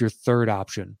if he was your third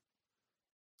option.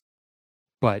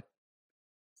 But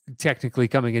technically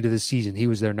coming into this season, he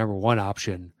was their number 1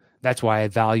 option. That's why I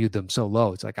valued them so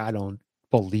low. It's like, I don't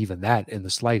believe in that in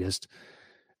the slightest.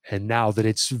 And now that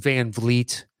it's Van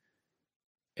Vliet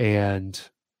and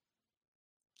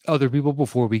other people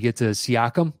before we get to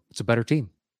Siakam, it's a better team.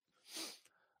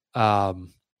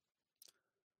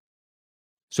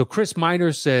 So Chris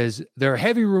Miner says, there are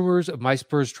heavy rumors of my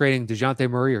Spurs trading Dejounte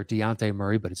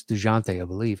Murray, but it's Dejounte, I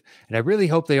believe. And I really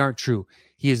hope they aren't true.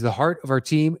 He is the heart of our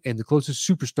team and the closest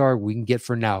superstar we can get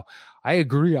for now. I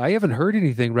agree. I haven't heard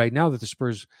anything right now that the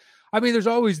Spurs, I mean, there's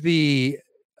always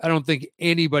I don't think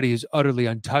anybody is utterly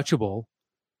untouchable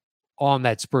on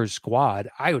that Spurs squad.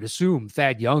 I would assume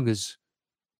Thad Young is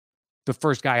the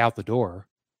first guy out the door.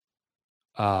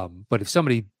 But if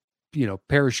somebody,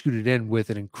 parachuted in with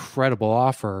an incredible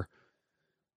offer,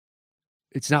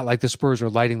 it's not like the Spurs are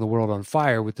lighting the world on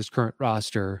fire with this current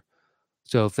roster.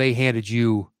 So if they handed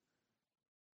you,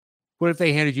 what if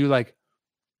they handed you like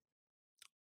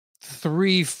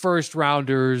 3 first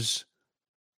rounders,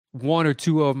 1 or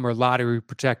 2 of them are lottery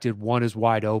protected, 1 is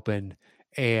wide open,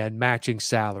 and matching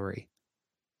salary?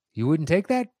 You wouldn't take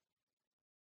that?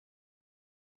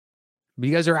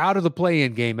 You guys are out of the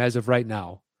play-in game as of right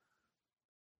now.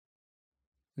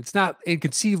 It's not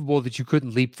inconceivable that you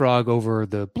couldn't leapfrog over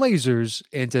the Blazers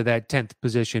into that 10th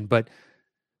position, but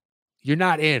you're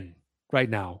not in right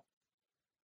now.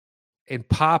 And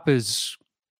Pop is,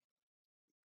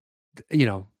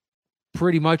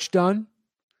 pretty much done.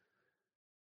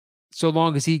 So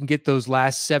long as he can get those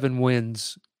last 7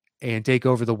 wins and take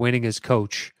over the winningest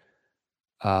coach,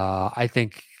 I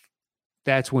think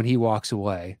that's when he walks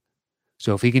away.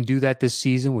 So if he can do that this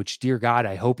season, which, dear God,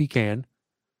 I hope he can,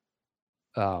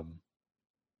 I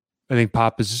think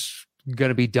Pop is going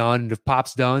to be done. And if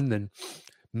Pop's done, then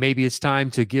maybe it's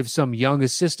time to give some young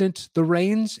assistant the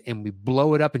reins and we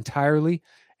blow it up entirely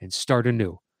and start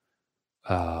anew.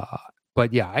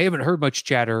 But yeah, I haven't heard much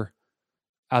chatter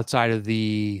outside of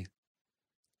the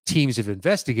teams have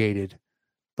investigated,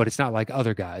 but it's not like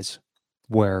other guys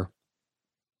where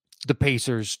the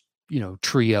Pacers,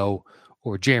 trio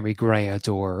or Jeremy Grant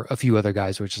or a few other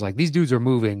guys, which is like these dudes are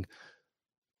moving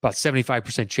about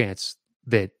 75% chance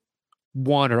that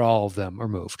one or all of them are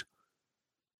moved.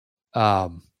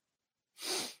 So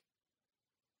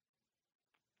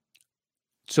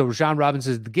Rashawn Robbins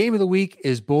says, the game of the week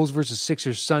is Bulls versus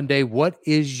Sixers Sunday. What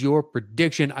is your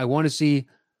prediction? I want to see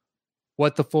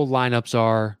what the full lineups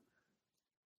are.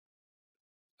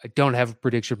 I don't have a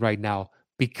prediction right now.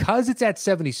 Because it's at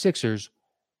 76ers,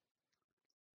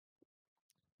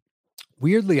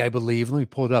 weirdly, I believe, let me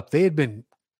pull it up. They had been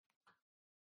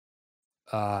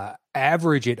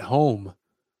average at home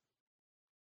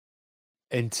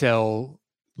until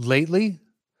lately.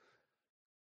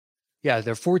 Yeah,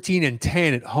 they're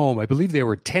 14-10 at home. I believe they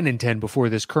were 10-10 before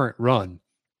this current run,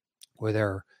 where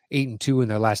they're 8-2 in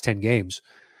their last 10 games.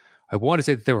 I want to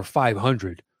say that they were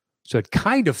 500. So it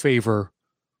kind of favor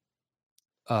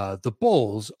the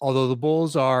Bulls, although the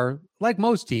Bulls are, like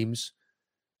most teams,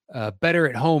 better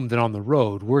at home than on the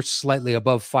road. We're slightly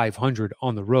above 500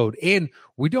 on the road, and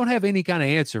we don't have any kind of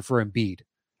answer for Embiid,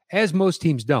 as most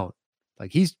teams don't.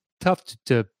 Like, he's tough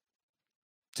to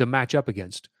match up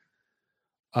against.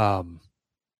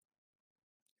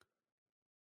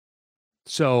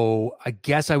 So I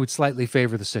guess I would slightly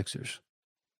favor the Sixers.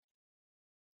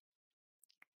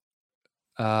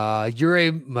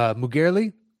 Ure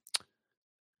Mugerli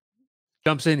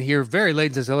jumps in here very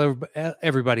late and says,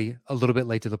 everybody a little bit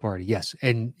late to the party. Yes.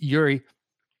 And Yuri,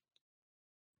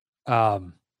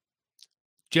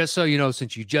 just so you know,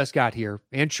 since you just got here,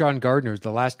 and Sean Gardner is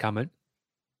the last comment,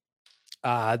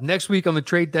 next week on the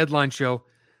trade deadline show,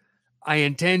 I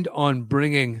intend on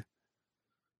bringing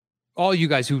all you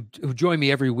guys who join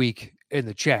me every week in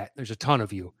the chat. There's a ton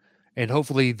of you. And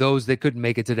hopefully those that couldn't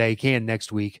make it today can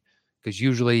next week. Because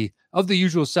usually, of the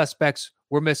usual suspects,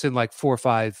 we're missing like 4,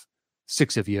 5,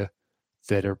 6 of you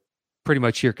that are pretty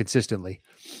much here consistently.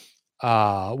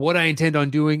 What I intend on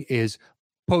doing is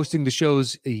posting the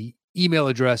show's email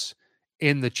address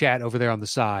in the chat over there on the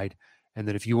side. And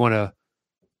then if you want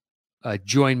to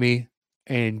join me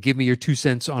and give me your 2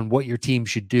 cents on what your team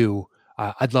should do,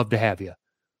 I'd love to have you.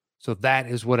 So that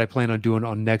is what I plan on doing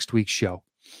on next week's show.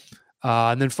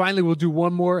 And then finally, we'll do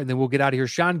one more, and then we'll get out of here.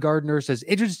 Sean Gardner says,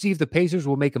 interested to see if the Pacers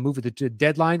will make a move at the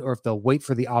deadline or if they'll wait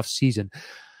for the offseason.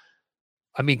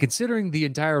 I mean, considering the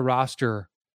entire roster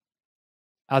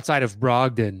outside of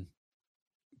Brogdon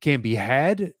can be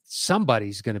had,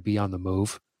 somebody's going to be on the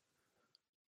move.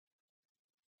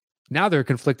 Now there are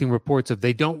conflicting reports of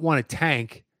they don't want to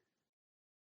tank.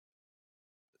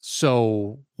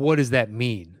 So what does that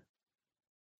mean?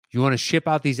 You want to ship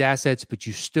out these assets, but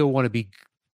you still want to be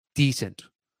decent.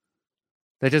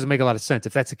 That doesn't make a lot of sense.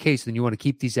 If that's the case, then you want to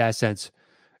keep these assets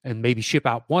and maybe ship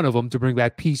out one of them to bring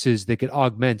back pieces that could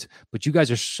augment. But you guys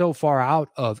are so far out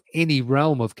of any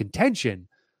realm of contention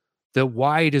that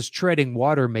why does treading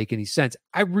water make any sense?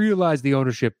 I realize the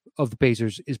ownership of the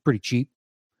Pacers is pretty cheap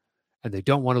and they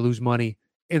don't want to lose money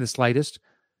in the slightest.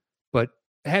 But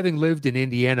having lived in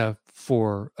Indiana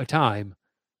for a time,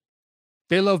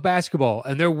 they love basketball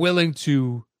and they're willing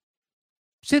to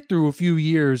sit through a few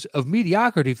years of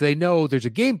mediocrity if they know there's a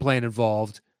game plan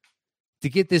involved to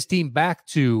get this team back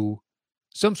to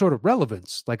some sort of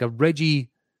relevance, like a Reggie,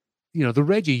 the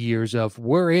Reggie years of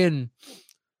we're in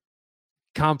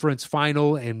conference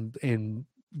final and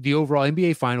the overall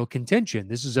NBA final contention.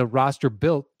 This is a roster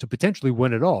built to potentially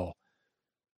win it all.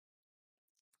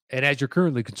 And as you're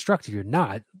currently constructed, you're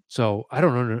not. So I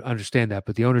don't understand that.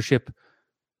 But the ownership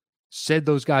said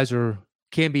those guys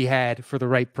can be had for the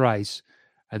right price.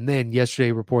 And then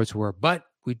yesterday reports were, but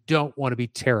we don't want to be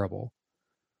terrible.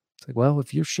 It's like, well,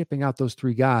 if you're shipping out those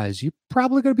 3 guys, you're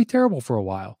probably going to be terrible for a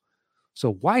while.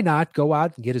 So why not go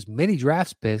out and get as many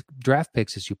draft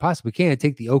picks as you possibly can,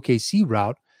 take the OKC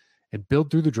route and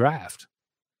build through the draft.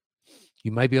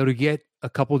 You might be able to get a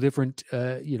couple different,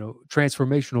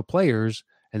 transformational players,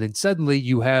 and then suddenly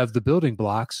you have the building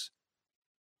blocks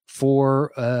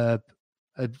for a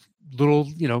little,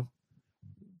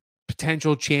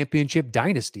 potential championship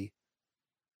dynasty.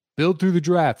 Build through the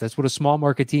draft. That's what a small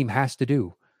market team has to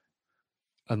do.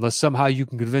 Unless somehow you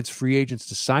can convince free agents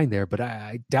to sign there. But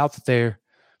I doubt that there are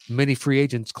many free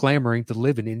agents clamoring to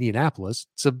live in Indianapolis.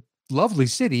 It's a lovely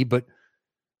city, but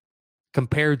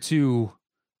compared to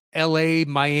LA,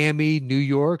 Miami, New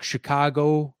York,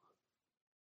 Chicago,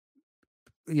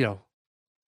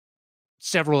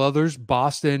 several others,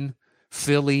 Boston,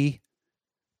 Philly,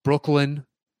 Brooklyn,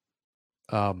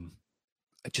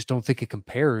 I just don't think it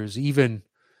compares. Even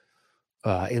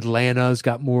Atlanta's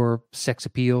got more sex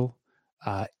appeal.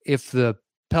 If the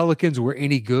Pelicans were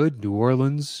any good, New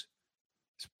Orleans,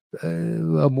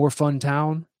 a more fun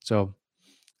town. So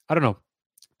I don't know.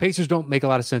 Pacers don't make a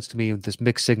lot of sense to me with this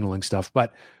mixed signaling stuff,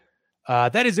 but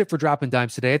that is it for Dropping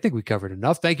Dimes today. I think we covered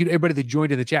enough. Thank you to everybody that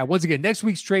joined in the chat. Once again, next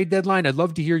week's trade deadline, I'd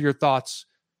love to hear your thoughts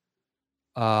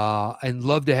and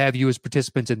love to have you as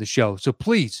participants in the show. So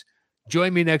please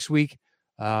join me next week.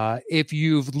 If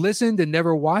you've listened and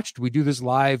never watched, we do this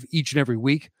live each and every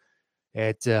week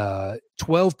at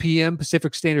 12 p.m.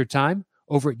 Pacific Standard Time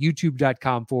over at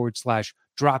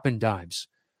youtube.com/Dropping Dimes.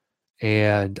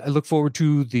 And I look forward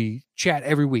to the chat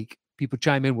every week. People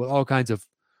chime in with all kinds of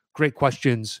great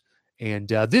questions. And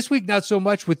this week, not so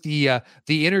much with the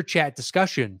inner chat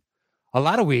discussion. A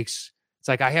lot of weeks, it's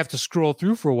like I have to scroll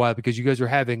through for a while because you guys are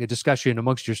having a discussion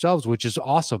amongst yourselves, which is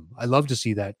awesome. I love to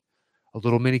see that. A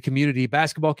little mini community,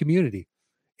 basketball community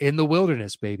in the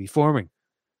wilderness, baby, forming.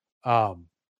 But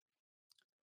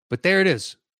there it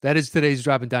is. That is today's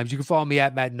Dropping Dimes. You can follow me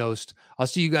at Matt Nost. I'll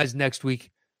see you guys next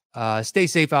week. Stay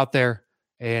safe out there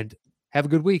and have a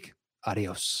good week.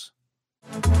 Adios.